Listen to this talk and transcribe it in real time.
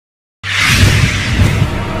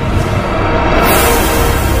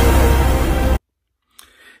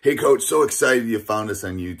Hey, Coach, so excited you found us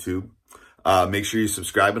on YouTube. Make sure you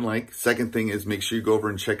subscribe and like. Second thing is make sure you go over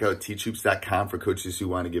and check out tryouts.com for coaches who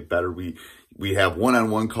want to get better. We have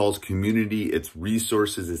one-on-one calls, community, it's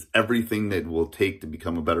resources, it's everything that will take to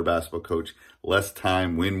become a better basketball coach. Less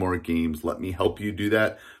time, win more games. Let me help you do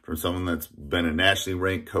that from someone that's been a nationally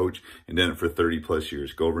ranked coach and done it for 30 plus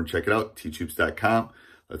years. Go over and check it out, tryouts.com.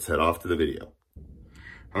 Let's head off to the video.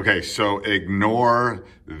 Okay, so ignore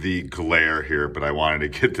the glare here, but I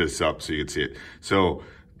wanted to get this up so you can see it. So,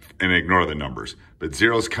 and ignore the numbers. But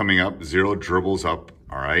zero's coming up, zero dribbles up,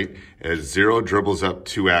 all right? As zero dribbles up,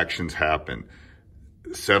 two actions happen.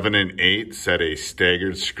 7 and 8 set a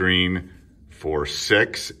staggered screen for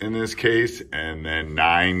 6 in this case, and then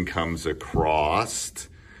 9 comes across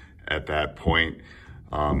at that point,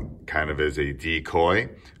 kind of as a decoy,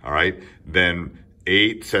 all right? Then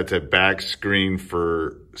 8 sets a back screen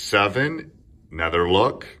for 7, another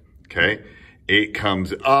look, okay? 8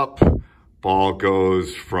 comes up, ball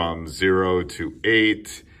goes from 0 to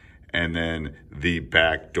 8, and then the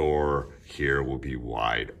back door here will be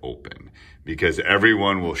wide open because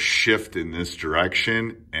everyone will shift in this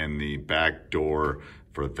direction, and the back door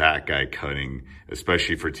for that guy cutting,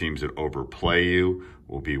 especially for teams that overplay you,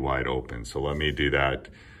 will be wide open. So let me do that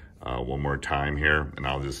one more time here, and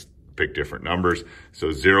I'll just pick different numbers. So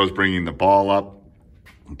 0's bringing the ball up,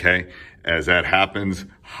 okay? As that happens,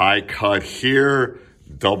 high cut here,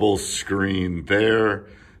 double screen there.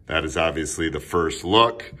 That is obviously the first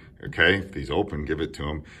look, okay? If he's open, give it to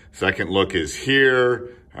him. Second look is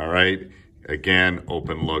here, all right? Again,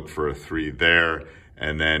 open look for a 3 there.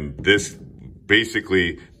 And then this,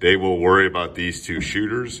 basically, they will worry about these two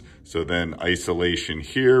shooters. So then isolation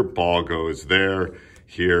here, ball goes there.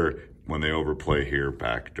 Here, when they overplay here,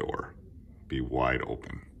 back door, be wide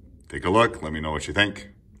open. Take a look, let me know what you think.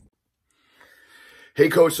 Hey,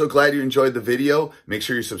 Coach, so glad you enjoyed the video. Make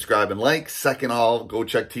sure you subscribe and like. Second all, go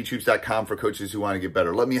check tryouts.com for coaches who want to get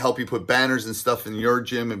better. Let me help you put banners and stuff in your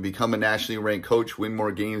gym and become a nationally ranked coach, win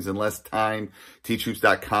more games in less time.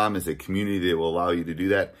 Tryouts.com is a community that will allow you to do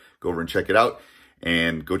that. Go over and check it out,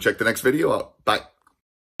 and go check the next video out. Bye.